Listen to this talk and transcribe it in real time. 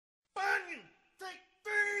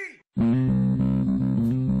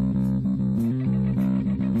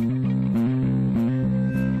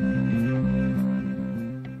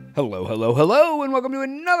Hello, hello, hello, and welcome to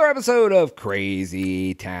another episode of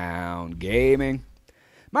Crazy Town Gaming.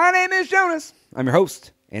 My name is Jonas. I'm your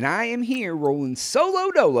host, and I am here rolling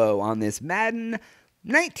solo dolo on this Madden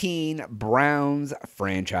 19 Browns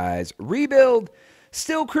franchise rebuild.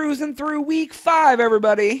 Still cruising through week 5,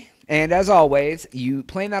 everybody. And as always, you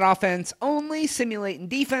playing that offense only, simulating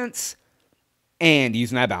defense, and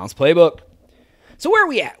using that balanced playbook. So where are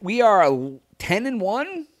we at? We are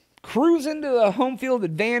 10-1. Cruising to the home field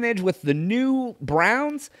advantage with the new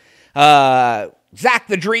Browns. Zach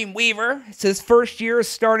the Dream Weaver. It's his first year as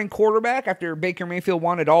starting quarterback after Baker Mayfield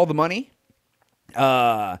wanted all the money.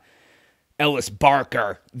 Ellis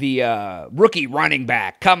Barker, the rookie running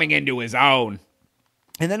back, coming into his own.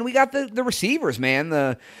 And then we got the receivers, man.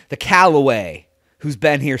 The Callaway, who's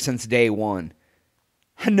been here since day one.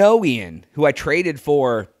 Hanoian, who I traded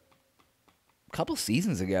for a couple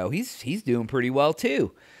seasons ago. He's doing pretty well,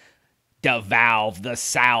 too. DeValve, the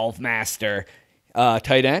Salve Master,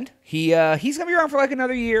 tight end. He's gonna be around for like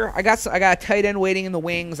another year. I got a tight end waiting in the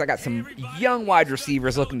wings. I got some young wide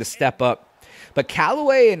receivers looking to step up. But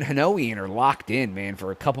Callaway and Hanoian are locked in, man,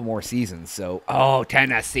 for a couple more seasons. So,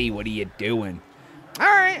 Tennessee, what are you doing? All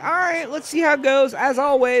right. Let's see how it goes. As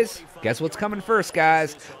always, guess what's coming first,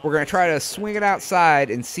 guys? We're gonna try to swing it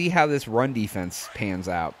outside and see how this run defense pans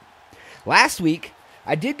out. Last week,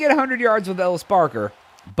 I did get 100 yards with Ellis Barker,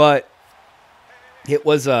 but it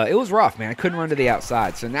was rough, man. I couldn't run to the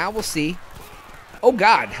outside. So now we'll see. Oh,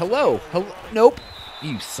 God. Hello. Nope.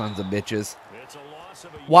 You sons of bitches.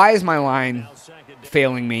 Why is my line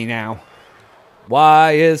failing me now?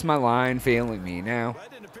 I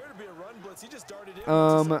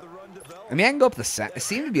can go up the center. I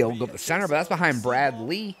seem to be able to go up the center, but that's behind Brad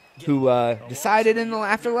Lee, who decided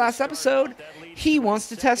after the last episode he wants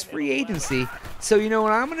to test free agency. So you know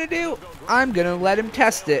what I'm going to do? I'm going to let him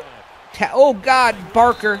test it. Oh, God,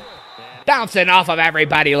 Barker. Bouncing off of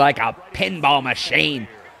everybody like a pinball machine.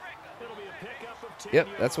 Yep,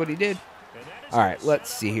 that's what he did. All right,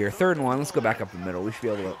 let's see here. 3rd and 1. Let's go back up the middle. We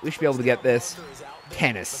should be able to get this.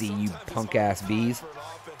 Tennessee, you punk-ass bees.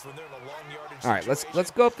 All right,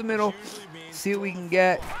 let's go up the middle. See what we can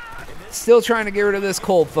get. Still trying to get rid of this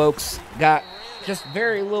cold, folks. Got just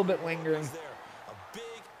very little bit lingering.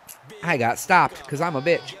 I got stopped because I'm a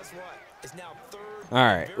bitch. All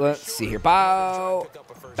right, let's see here. Bow.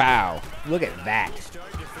 Look at that.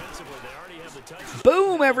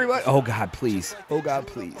 Boom, everybody. Oh, God, please. Oh,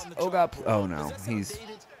 no. He's...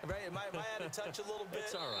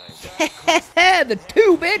 the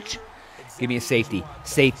 2, bitch. Give me a safety.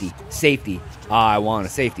 Safety. I want a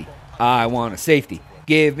safety.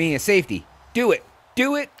 Give me a safety. Do it.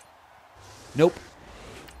 Nope.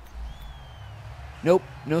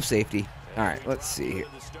 No safety. All right, let's see here.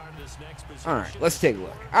 All right, let's take a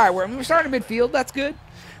look. All right, we're starting midfield. That's good.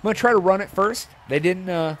 I'm gonna try to run it first. They didn't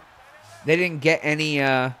get any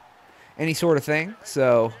sort of thing.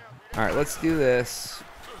 So, all right, let's do this.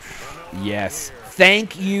 Yes.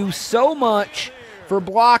 Thank you so much for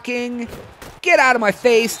blocking. Get out of my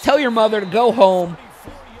face. Tell your mother to go home.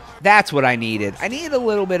 That's what I needed. I needed a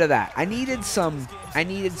little bit of that. I needed some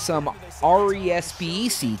RESPECT.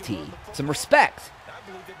 Some respect.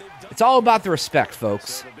 It's all about the respect,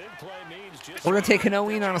 folks. We're going to take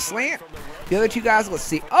Hanoian on a slant. The other 2 guys, let's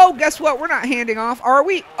see. Oh, guess what? We're not handing off, are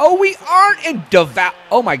we? Oh, we aren't. And DeValve.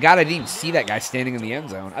 Oh, my God, I didn't even see that guy standing in the end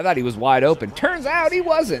zone. I thought he was wide open. Turns out he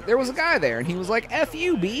wasn't. There was a guy there, and he was like, F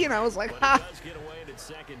you, B. And I was like, ha.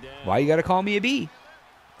 Why you got to call me a B?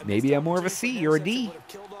 Maybe I'm more of a C or a D.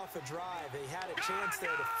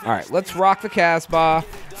 All right, let's rock the Casbah.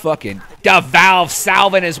 Fucking DeValve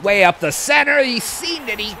salving his way up the center. He seen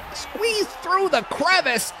that he squeezed through the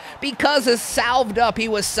crevice because his salved up. He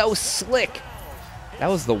was so slick. That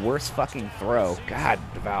was the worst fucking throw. God,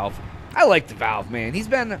 DeValve. I like DeValve, man. He's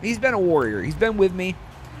been a warrior. He's been with me.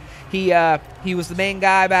 He was the main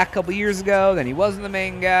guy back a couple years ago. Then he wasn't the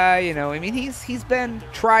main guy. You know, I mean, he's been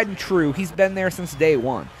tried and true. He's been there since day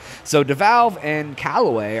one. So DeValve and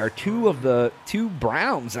Callaway are 2 of the 2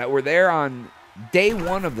 Browns that were there on day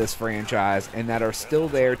 1 of this franchise and that are still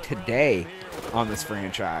there today on this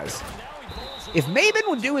franchise. If Maben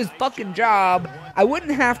would do his fucking job, I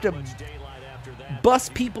wouldn't have to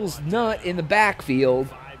bust people's nut in the backfield.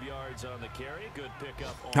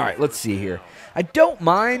 All right, let's see here. I don't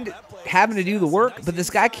mind having to do the work, but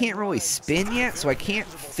this guy can't really spin yet, so I can't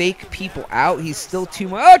fake people out. He's still too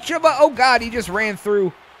much. Oh, God, he just ran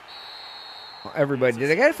through everybody.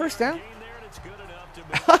 Did I get a first down?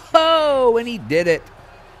 Oh, and he did it.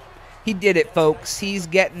 He did it, folks. He's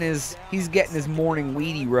getting his morning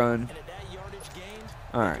weedy run.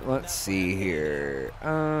 All right, let's see here.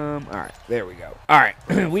 All right, there we go. All right,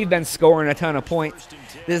 we've been scoring a ton of points.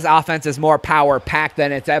 This offense is more power-packed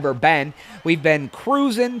than it's ever been. We've been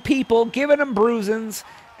cruising people, giving them bruisings,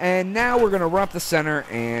 and now we're going to run up the center,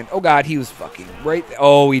 and, oh, God, he was fucking right there.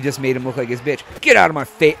 Oh, he just made him look like his bitch. Get out of my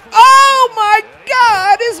face. Oh, my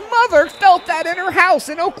God, his mother felt that in her house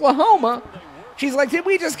in Oklahoma. She's like, did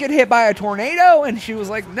we just get hit by a tornado? And she was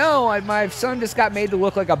like, no, my son just got made to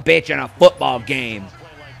look like a bitch in a football game.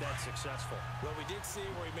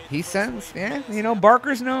 He sends, yeah, you know,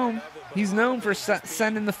 Barker's known. He's known for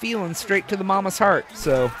sending the feelings straight to the mama's heart,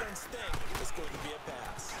 so.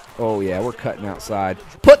 Oh, yeah, we're cutting outside.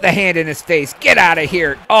 Put the hand in his face. Get out of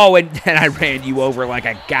here. Oh, and then I ran you over like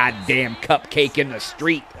a goddamn cupcake in the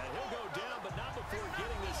street.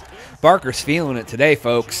 Barker's feeling it today,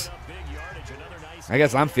 folks. I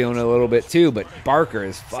guess I'm feeling it a little bit too, but Barker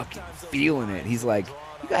is fucking feeling it. He's like,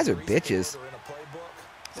 you guys are bitches.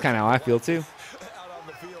 That's kind of how I feel too.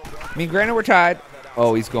 I mean, granted, we're tied.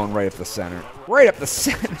 Oh, he's going right up the center. Right up the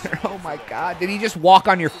center. Oh, my God. Did he just walk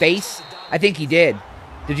on your face? I think he did.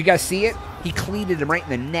 Did you guys see it? He cleated him right in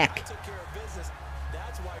the neck.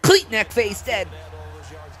 Cleat neck face dead.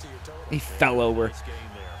 He fell over.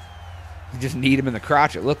 You just kneed him in the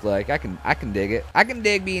crotch, it looked like. I can dig it. I can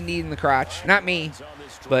dig being kneed in the crotch. Not me,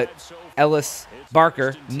 but Ellis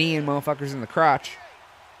Barker kneeing motherfuckers in the crotch.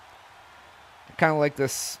 I kind of like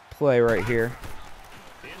this play right here.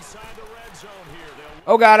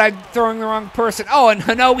 Oh, God, I'm throwing the wrong person. Oh, and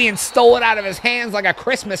Hanoian stole it out of his hands like a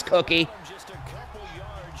Christmas cookie.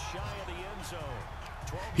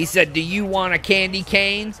 He said, do you want a candy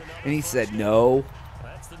cane? And he said, no.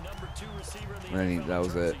 I think that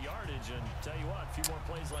was it.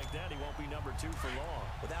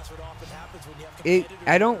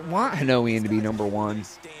 I don't want Hanoian to be number one.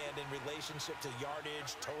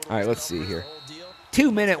 All right, let's see here.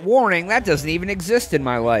 2-minute warning. That doesn't even exist in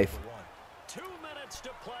my life.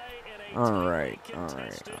 All right. Okay.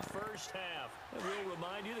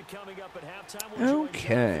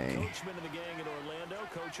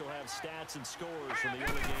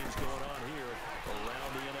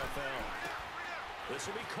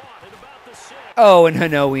 Oh, and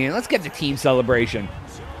Hanoian. Let's get the team celebration.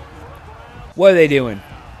 What are they doing?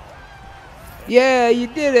 Yeah, you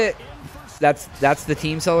did it. That's the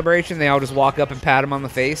team celebration. They all just walk up and pat him on the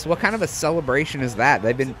face. What kind of a celebration is that?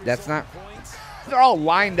 They're all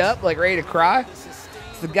lined up like ready to cry. It's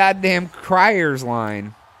the goddamn criers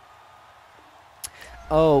line.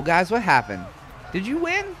 Oh, guys, what happened? Did you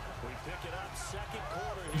win?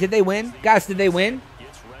 Did they win? Guys, did they win?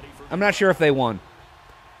 I'm not sure if they won.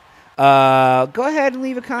 Go ahead and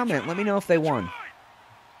leave a comment. Let me know if they won.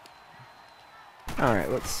 All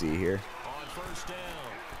right, let's see here.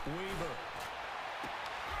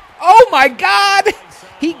 Oh, my God!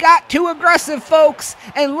 He got too aggressive, folks,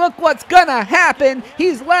 and look what's gonna happen.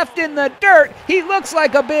 He's left in the dirt. He looks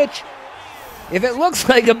like a bitch. If it looks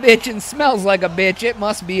like a bitch and smells like a bitch, it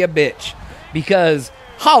must be a bitch, because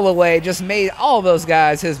Holloway just made all those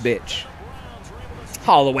guys his bitch.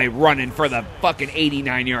 Holloway running for the fucking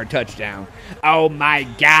 89-yard touchdown. Oh, my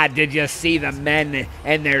God, did you see the men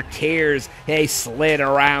and their tears? They slid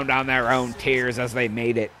around on their own tears as they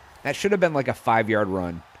made it. That should have been like a 5-yard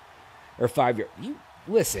run. Or 5-yard. You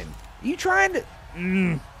listen, you trying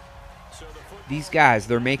to... These guys,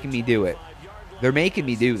 they're making me do it. They're making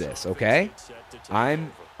me do this, okay? I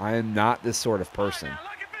am not this sort of person.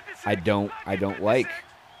 I don't like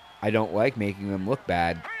making them look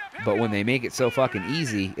bad. But when they make it so fucking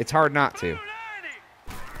easy, it's hard not to.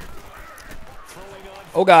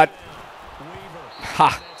 Oh, God.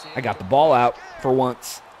 Ha! I got the ball out for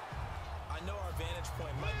once.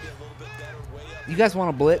 You guys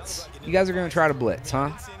want to blitz? You guys are going to try to blitz,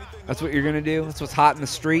 huh? That's what you're going to do? That's what's hot in the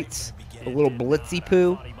streets? A little blitzy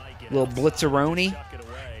poo? A little blitzeroni?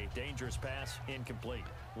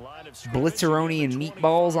 Blitzeroni and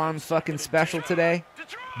meatballs on fucking special today?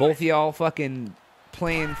 Both of y'all fucking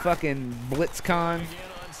playing fucking BlitzCon.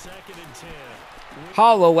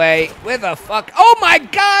 Holloway with a fuck. Oh, my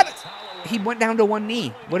God! He went down to one knee.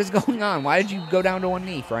 What is going on? Why did you go down to one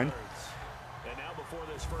knee, friend?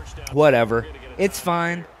 Whatever. It's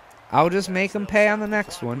fine. I'll just make them pay on the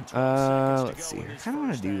next one. Let's see. I kind of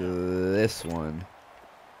want to do this one.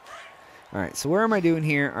 All right, so where am I doing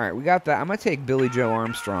here? All right, we got that. I'm going to take Billy Joe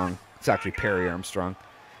Armstrong. It's actually Perry Armstrong.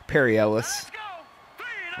 Perry Ellis.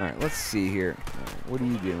 All right, let's see here. Right, what are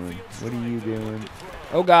you doing? What are you doing?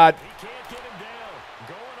 Oh, God.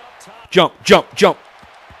 Jump, jump, jump.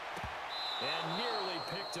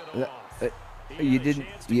 You didn't.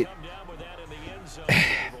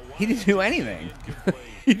 He didn't do anything.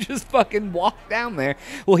 He just fucking walked down there.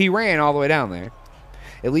 Well, he ran all the way down there.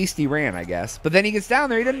 At least he ran, I guess. But then he gets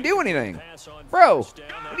down there, he doesn't do anything. Bro, what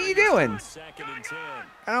are you doing?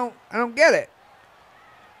 I don't get it.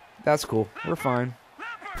 That's cool. We're fine.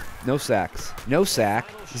 No sacks. No sack.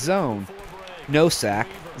 Zone. No sack.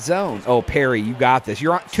 Zone. Oh, Perry, you got this.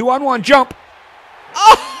 You're on 2-on-1 jump.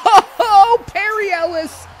 Oh, Perry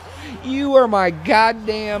Ellis. You are my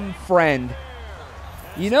goddamn friend.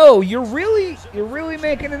 You know, you're really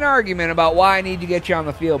making an argument about why I need to get you on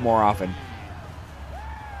the field more often.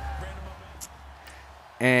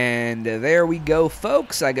 And there we go,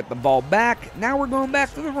 folks. I get the ball back. Now we're going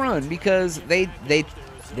back to the run because they did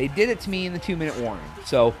it to me in the 2-minute warning.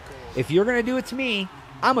 So if you're going to do it to me,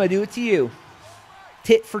 I'm going to do it to you.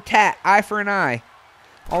 Tit for tat, eye for an eye.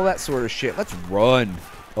 All that sort of shit. Let's run.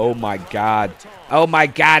 Oh, my God. Oh, my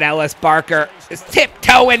God, Ellis Barker is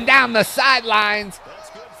tiptoeing down the sidelines.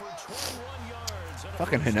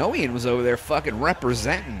 Fucking Hanoian was over there fucking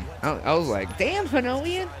representing. I was like, damn,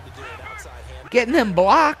 Hanoian. Getting them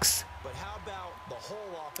blocks.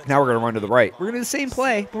 Now we're going to run to the right. We're going to do the same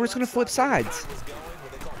play, but we're just going to flip sides.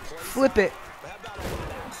 Flip it.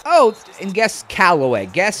 Oh, and guess Callaway.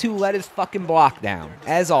 Guess who let his fucking block down?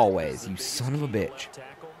 As always, you son of a bitch.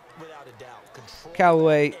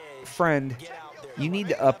 Callaway, friend, you need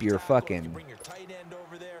to up your fucking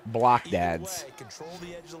block dads.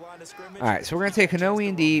 All right, so we're going to take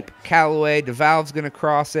Hanoian deep. Callaway, DeValve's going to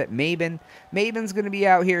cross it. Maben's going to be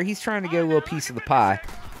out here. He's trying to get a little piece of the pie.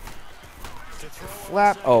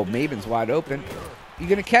 Flap. Oh, Maben's wide open. You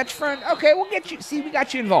going to catch, friend? Okay, we'll get you. See, we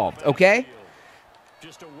got you involved, okay?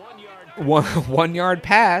 One yard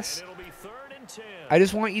pass. I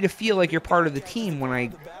just want you to feel like you're part of the team when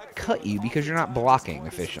I cut you because you're not blocking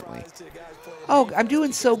efficiently. Oh, I'm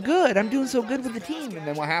doing so good. I'm doing so good with the team. And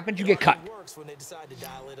then what happens? You get cut.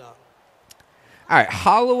 All right,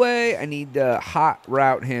 Holloway, I need to hot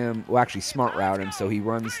route him. Well, actually, smart route him so he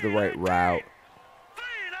runs the right route.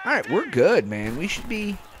 All right, we're good, man. We should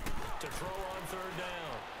be...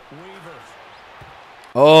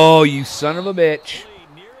 Oh, you son of a bitch.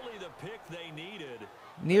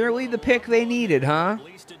 Nearly the pick they needed, huh?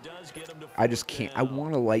 I just can't. I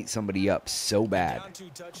want to light somebody up so bad.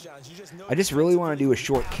 I just really want to do a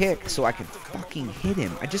short kick so I can fucking hit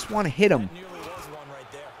him. I just want to hit him.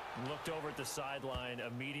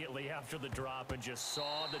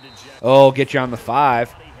 Oh, get you on the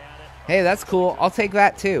 5. Hey, that's cool. I'll take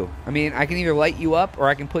that too. I mean, I can either light you up or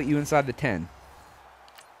I can put you inside the 10.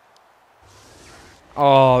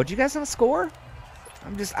 Oh, did you guys not score?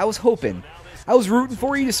 I was hoping. I was rooting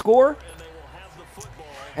for you to score.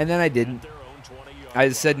 And then I didn't. I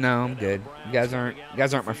just said no, I'm good. You guys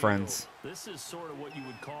aren't my friends. This is sort of what you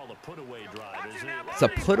would call a put-away drive, isn't it? It's a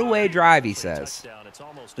put-away drive, he says.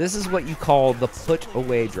 This is what you call the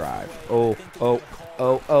put-away drive. Oh, oh,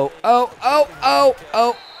 oh, oh, oh, oh, oh,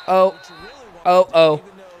 oh, oh, oh, oh.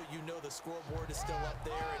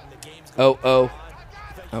 Oh, oh.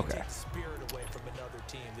 Okay.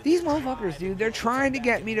 These motherfuckers, dude, they're trying to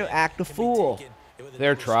get me to act a fool.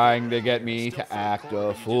 They're trying to get me to act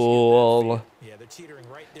a fool.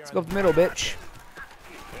 Let's go up the middle, bitch.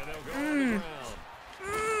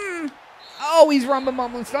 Oh, he's rumbling,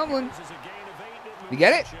 mumbling, stumbling. You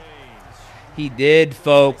get it? He did,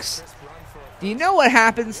 folks. Do you know what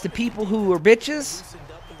happens to people who are bitches?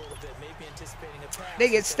 They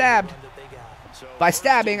get stabbed. By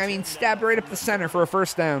stabbing, I mean stabbed right up the center for a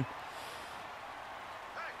first down.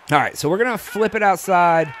 All right, so we're going to flip it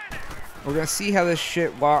outside. We're going to see how this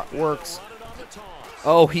shit works.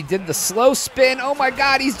 Oh, he did the slow spin. Oh, my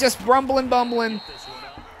God, he's just rumbling, bumbling.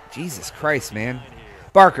 Jesus Christ, man.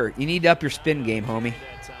 Barker, you need to up your spin game, homie.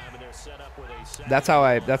 That's how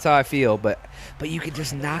I feel, but you could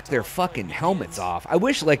just knock their fucking helmets off. I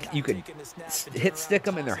wish, like, you could hit stick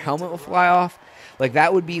them and their helmet will fly off. Like,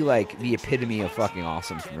 that would be, like, the epitome of fucking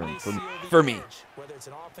awesome for me.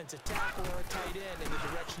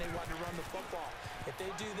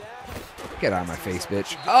 Get out of my face,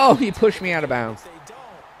 bitch. Oh, he pushed me out of bounds.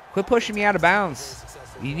 Quit pushing me out of bounds.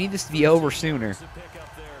 You need this to be over sooner.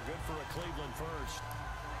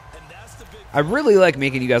 I really like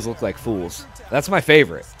making you guys look like fools. That's my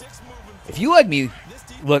favorite. If you like me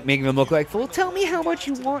making them look like fools, tell me how much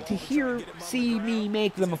you want to see me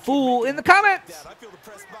make them a fool in the comments.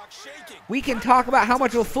 We can talk about how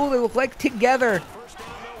much of a fool they look like together.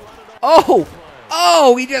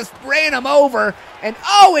 Oh, he just ran him over. And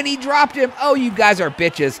he dropped him. Oh, you guys are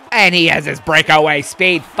bitches. And he has his breakaway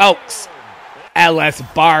speed, folks. Ellis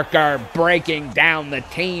Barker breaking down the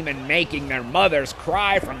team and making their mothers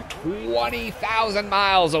cry from 20,000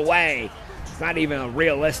 miles away. not even a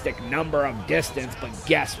realistic number of distance, but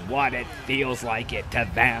guess what? It feels like it to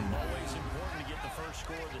them.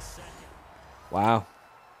 Wow.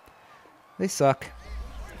 They suck.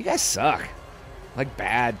 You guys suck. Like,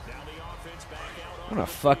 bad. I'm gonna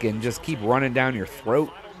fucking just keep running down your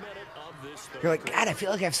throat. You're like, God, I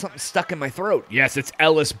feel like I have something stuck in my throat. Yes, it's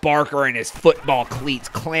Ellis Barker and his football cleats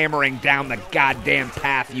clambering down the goddamn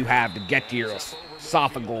path you have to get to your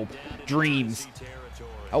esophageal dreams.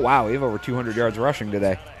 Oh, wow, we have over 200 yards rushing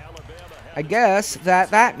today. I guess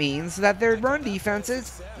that means that their run defense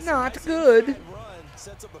is not good. I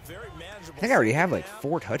think I already have like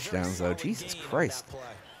 4 touchdowns, though. Jesus Christ.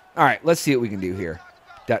 All right, let's see what we can do here.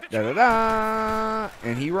 Da-da-da-da.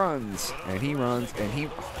 And he runs, and he runs, and he...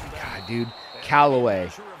 Oh, my God, dude.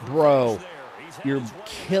 Callaway, bro, you're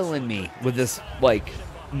killing me with this, like,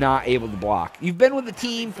 not able to block. You've been with the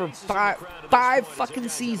team for five fucking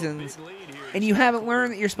seasons, and you haven't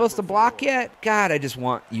learned that you're supposed to block yet? God, I just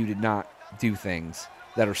want you to not do things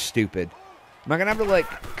that are stupid. Am I going to have to, like,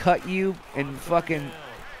 cut you and fucking...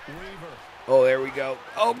 Oh, there we go.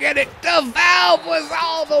 Oh, get it. The valve was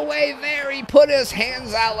all the way there. He put his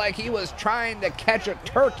hands out like he was trying to catch a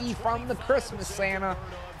turkey from the Christmas Santa.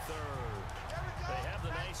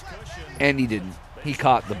 And he didn't. He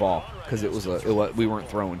caught the ball because we weren't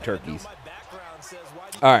throwing turkeys.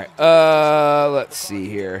 All right. Let's see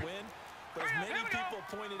here.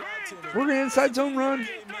 We're going to inside zone run.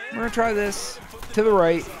 We're going to try this to the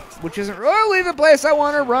right, which isn't really the place I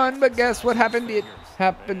want to run, but guess what happened? It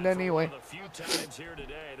happened anyway.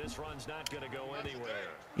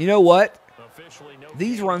 You know what?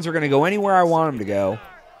 These runs are going to go anywhere I want them to go,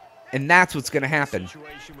 and that's what's going to happen.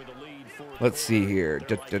 Let's see here.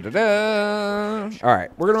 Da-da-da-da. All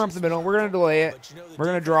right, we're going to run up the middle. We're going to delay it. We're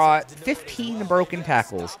going to draw it. 15 broken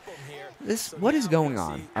tackles. What is going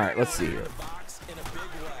on? All right, let's see here.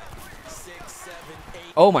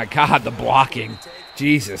 Oh, my God, the blocking.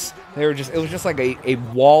 Jesus. It was just like a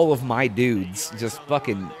wall of my dudes just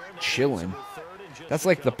fucking chilling. That's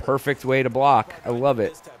like the perfect way to block. I love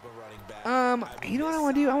it. You know what I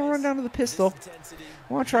want to do? I want to run down to the pistol.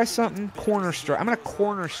 I want to try something. Corner strike. I'm going to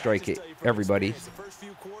corner strike it, everybody.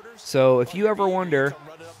 So if you ever wonder...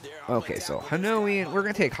 Okay, so Hanoian. We're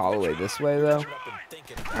going to take Holloway this way, though.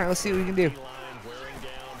 All right, let's see what we can do.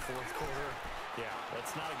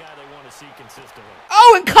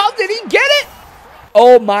 Oh, and Cobb, did he get it?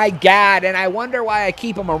 Oh, my God, and I wonder why I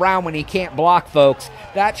keep him around when he can't block, folks.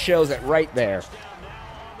 That shows it right there.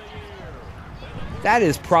 That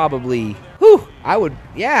is probably, whew,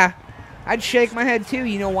 I'd shake my head too.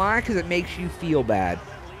 You know why? Because it makes you feel bad.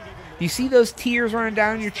 You see those tears running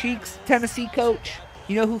down your cheeks, Tennessee coach?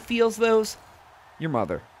 You know who feels those? Your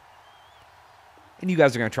mother. And you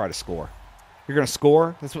guys are going to try to score. You're going to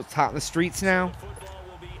score? That's what's hot in the streets now?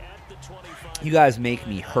 You guys make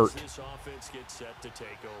me hurt.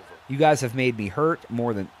 You guys have made me hurt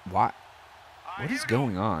more than... What? What is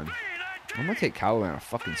going on? I'm going to take Callaway on a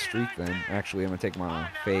fucking streak then. Actually, I'm going to take him on a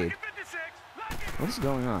fade. What is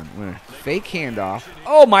going on? I'm going to fake handoff.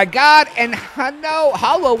 Oh, my God. And no,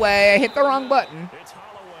 Holloway. I hit the wrong button.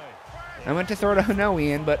 I meant to throw to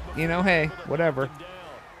Hanoian, but, you know, hey, whatever.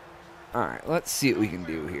 All right, let's see what we can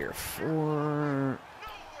do here.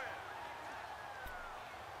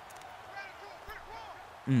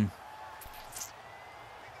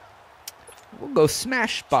 We'll go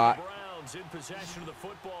smash spot. In possession of the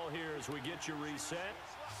football here as we get you reset.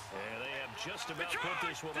 And they have just about put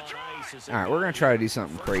this one on ice. All right, we're going to try to do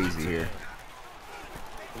something crazy here.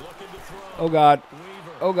 Oh, God.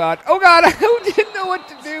 Oh, God. Oh, God. I didn't know what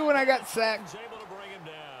to do when I got sacked.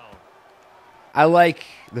 I like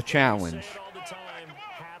the challenge.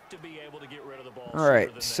 All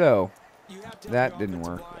right, so that didn't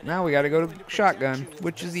work. Now we got to go to shotgun,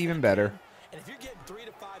 which is even better.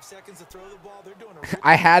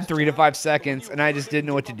 I had 3 to 5 seconds, and I just didn't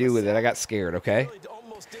know what to do with it. I got scared, okay?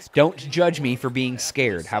 Don't judge me for being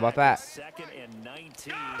scared. How about that?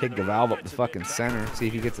 Take the valve up the fucking center. See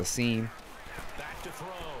if he gets a seam.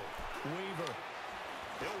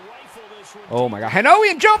 Oh, my God.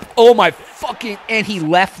 Hanoian jump! Oh, my fucking... And he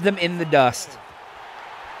left them in the dust.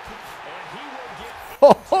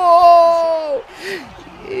 Oh!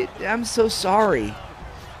 I'm so sorry.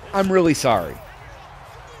 I'm really sorry.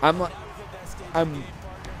 I'm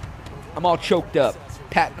all choked up,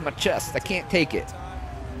 patting my chest. I can't take it.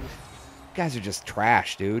 You guys are just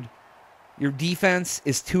trash, dude. Your defense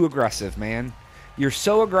is too aggressive, man. You're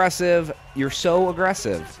so aggressive. You're so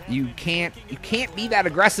aggressive. You can't be that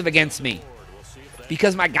aggressive against me.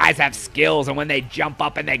 because my guys have skills, and when they jump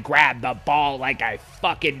up and they grab the ball like a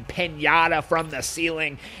fucking piñata from the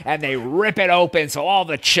ceiling and they rip it open so all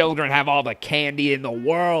the children have all the candy in the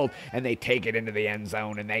world, and they take it into the end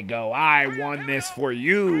zone and they go, I won this for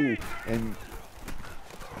you. And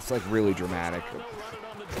it's like really dramatic.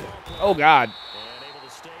 Oh, God.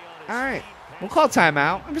 All right. We'll call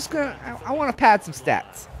timeout. I'm just going to, I want to pad some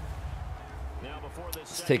stats.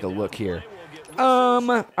 Let's take a look here. All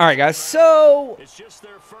right, guys. So the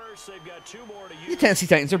Tennessee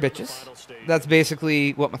Titans are bitches. That's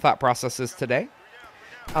basically what my thought process is today.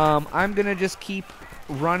 I'm going to just keep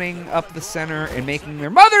running up the center and making their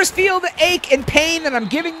mothers feel the ache and pain that I'm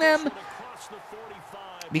giving them,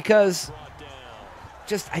 because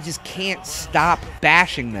I just can't stop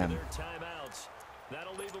bashing them.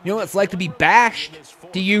 You know what it's like to be bashed?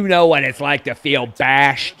 Do you know what it's like to feel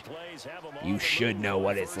bashed? You should know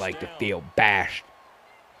what it's like to feel bashed.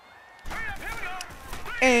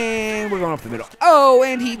 And we're going up the middle. Oh,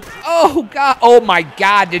 and oh, God. Oh, my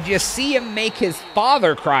God. Did you see him make his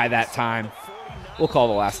father cry that time? We'll call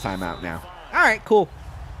the last time out now. All right, cool.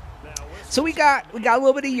 So we got a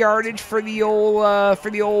little bit of yardage for the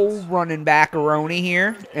old running back-a-roni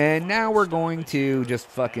here. And now we're going to just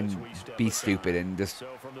fucking be stupid and just...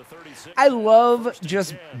 I love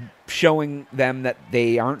just showing them that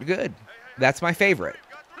they aren't good. That's my favorite.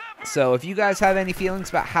 So if you guys have any feelings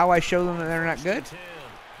about how I show them that they're not good,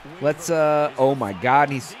 let's, oh my God,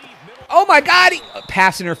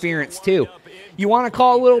 pass interference too. You want to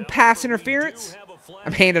call a little pass interference?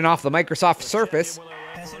 I'm handing off the Microsoft Surface.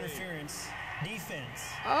 Pass interference,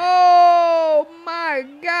 defense. Oh my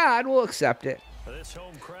God, we'll accept it.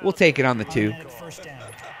 We'll take it on the 2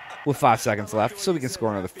 with 5 seconds left so we can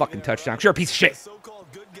score another fucking touchdown. Sure, piece of shit.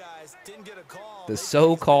 The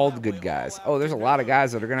so-called good guys. Oh, there's a lot of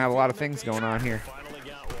guys that are going to have a lot of things going on here.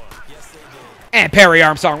 And Perry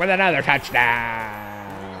Armstrong with another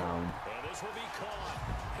touchdown.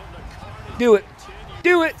 Do it.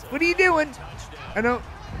 Do it. What are you doing? I know.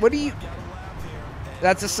 What are you...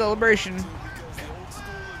 That's a celebration.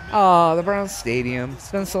 Oh, the Browns Stadium.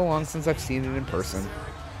 It's been so long since I've seen it in person.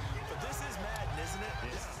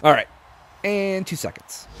 All right. And 2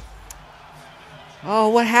 seconds. Oh,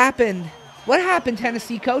 what happened? What happened,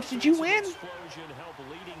 Tennessee coach? Did you win?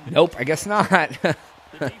 Nope, I guess not.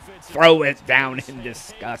 Throw it down in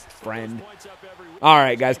disgust, friend. All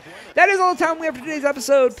right, guys. That is all the time we have for today's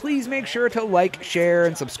episode. Please make sure to like, share,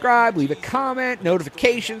 and subscribe. Leave a comment,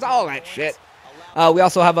 notifications, all that shit. We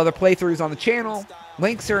also have other playthroughs on the channel.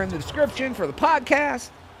 Links are in the description for the podcast.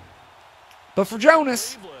 But for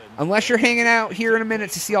Jonas, unless you're hanging out here in a minute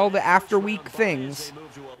to see all the after-week things,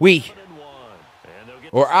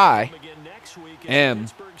 I am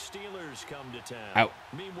out.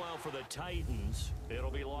 Meanwhile, for the Titans,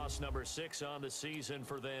 it'll be loss number 6 on the season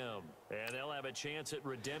for them, and they'll have a chance at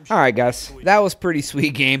redemption. All right, guys, that was a pretty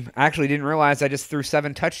sweet game. I actually didn't realize I just threw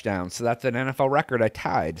 7 touchdowns, so that's an NFL record I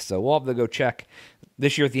tied. So we'll have to go check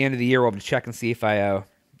this year at the end of the year. We'll have to check and see if I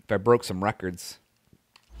broke some records.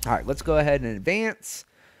 All right, let's go ahead and advance.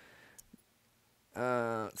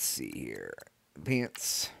 Let's see here,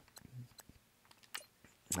 advance.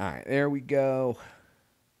 All right, there we go.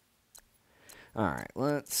 All right,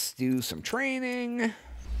 let's do some training.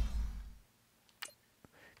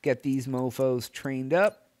 Get these mofos trained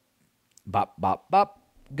up. Bop, bop, bop.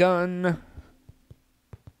 Gun.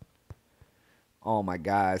 All my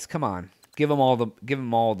guys, come on. Give them all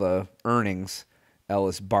the earnings.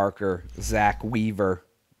 Ellis Barker, Zach Weaver,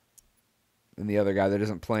 and the other guy that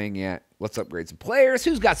isn't playing yet. Let's upgrade some players.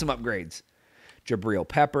 Who's got some upgrades? Jabril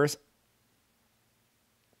Peppers.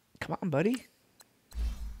 Come on, buddy.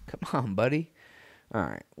 Come on, buddy. All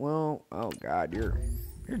right. Well, oh God, you're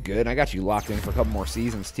good. I got you locked in for a couple more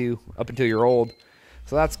seasons too, up until you're old.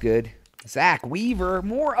 So that's good. Zach Weaver,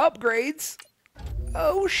 more upgrades.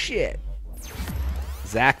 Oh shit.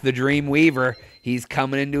 Zach the Dream Weaver, he's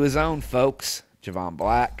coming into his own, folks. Javon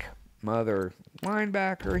Black, mother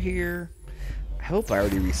linebacker here. I hope I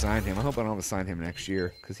already re-signed him. I hope I don't have to sign him next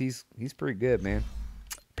year because he's pretty good, man.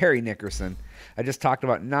 Perry Nickerson. I just talked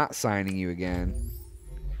about not signing you again.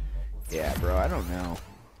 Yeah, bro, I don't know.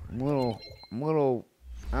 I'm a little,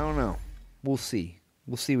 I don't know. We'll see.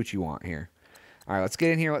 We'll see what you want here. All right, let's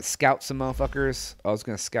get in here. Let's scout some motherfuckers. I was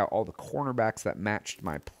going to scout all the cornerbacks that matched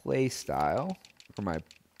my play style, or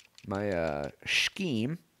my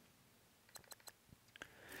scheme.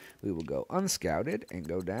 We will go unscouted and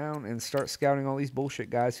go down and start scouting all these bullshit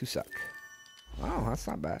guys who suck. Wow, that's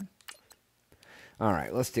not bad. All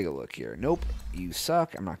right, let's take a look here. Nope, you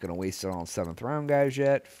suck. I'm not going to waste it on 7th round guys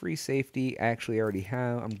yet. Free safety, actually already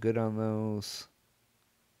have. I'm good on those.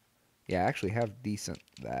 Yeah, I actually have decent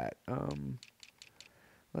that.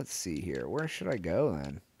 Let's see here. Where should I go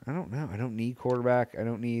then? I don't know. I don't need quarterback. I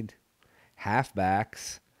don't need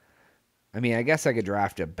halfbacks. I mean, I guess I could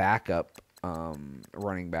draft a backup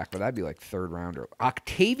running back, but that'd be like third rounder.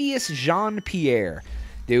 Octavius Jean-Pierre.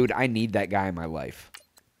 Dude, I need that guy in my life.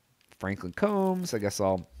 Franklin Combs. I guess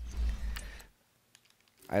I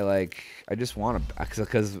just want to,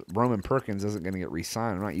 because Roman Perkins isn't going to get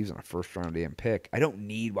re-signed. I'm not using a first-round damn pick. I don't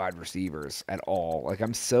need wide receivers at all. Like,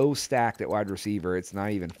 I'm so stacked at wide receiver, it's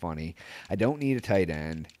not even funny. I don't need a tight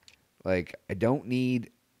end. Like, I don't need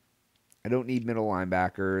middle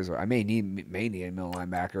linebackers, or I may need a middle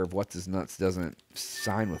linebacker if what's his nuts doesn't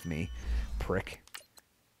sign with me. Prick.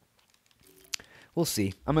 We'll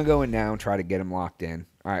see. I'm going to go in now and try to get him locked in.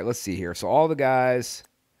 All right, let's see here. So all the guys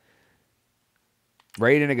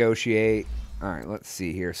ready to negotiate. All right, let's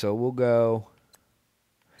see here. So we'll go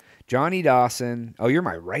Johnny Dawson. Oh, you're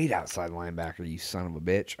my right outside linebacker, you son of a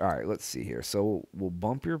bitch. All right, let's see here. So we'll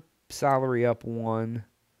bump your salary up one,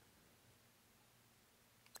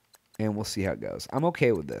 and we'll see how it goes. I'm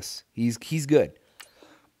okay with this. He's good.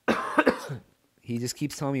 He just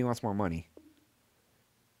keeps telling me he wants more money.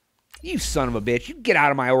 You son of a bitch. You get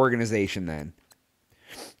out of my organization then.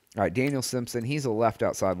 All right, Daniel Simpson. He's a left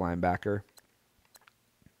outside linebacker.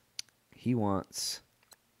 He wants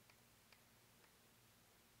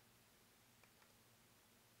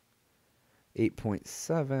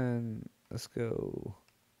 $8.7. Let's go.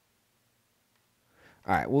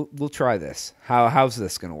 All right, we'll try this. How's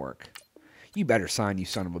this going to work? You better sign, you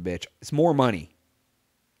son of a bitch. It's more money.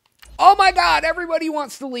 Oh, my God. Everybody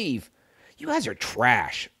wants to leave. You guys are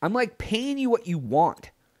trash. I'm like paying you what you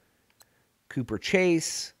want. Cooper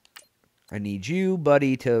Chase. I need you,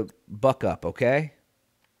 buddy, to buck up, okay?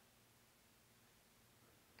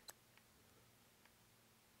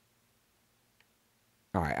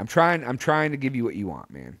 All right, I'm trying to give you what you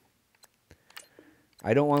want, man.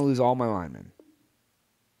 I don't want to lose all my linemen.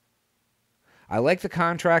 I like the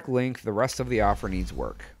contract length. The rest of the offer needs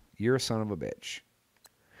work. You're a son of a bitch.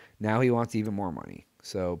 Now he wants even more money.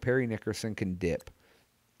 So Perry Nickerson can dip.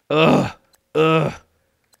 Ugh.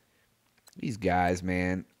 These guys,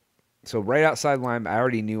 man. So right outside line, I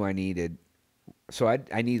already knew I needed. So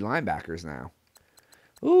I need linebackers now.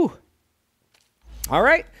 Ooh. All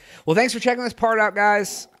right. Well, thanks for checking this part out,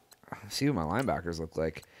 guys. Let's see what my linebackers look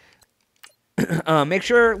like. Make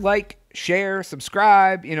sure, like, share,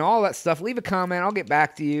 subscribe, all that stuff. Leave a comment. I'll get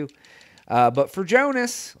back to you. But for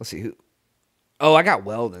Jonas, let's see who. Oh, I got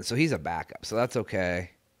Weldon, so he's a backup, so that's okay.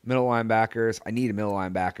 Middle linebackers. I need a middle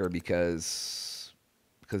linebacker because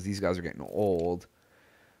these guys are getting old.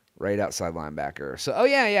 Right outside linebacker. So, oh,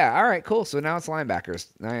 yeah. All right, cool. So now it's linebackers.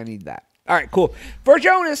 Now I need that. All right, cool. For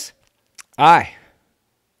Jonas, I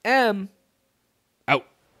am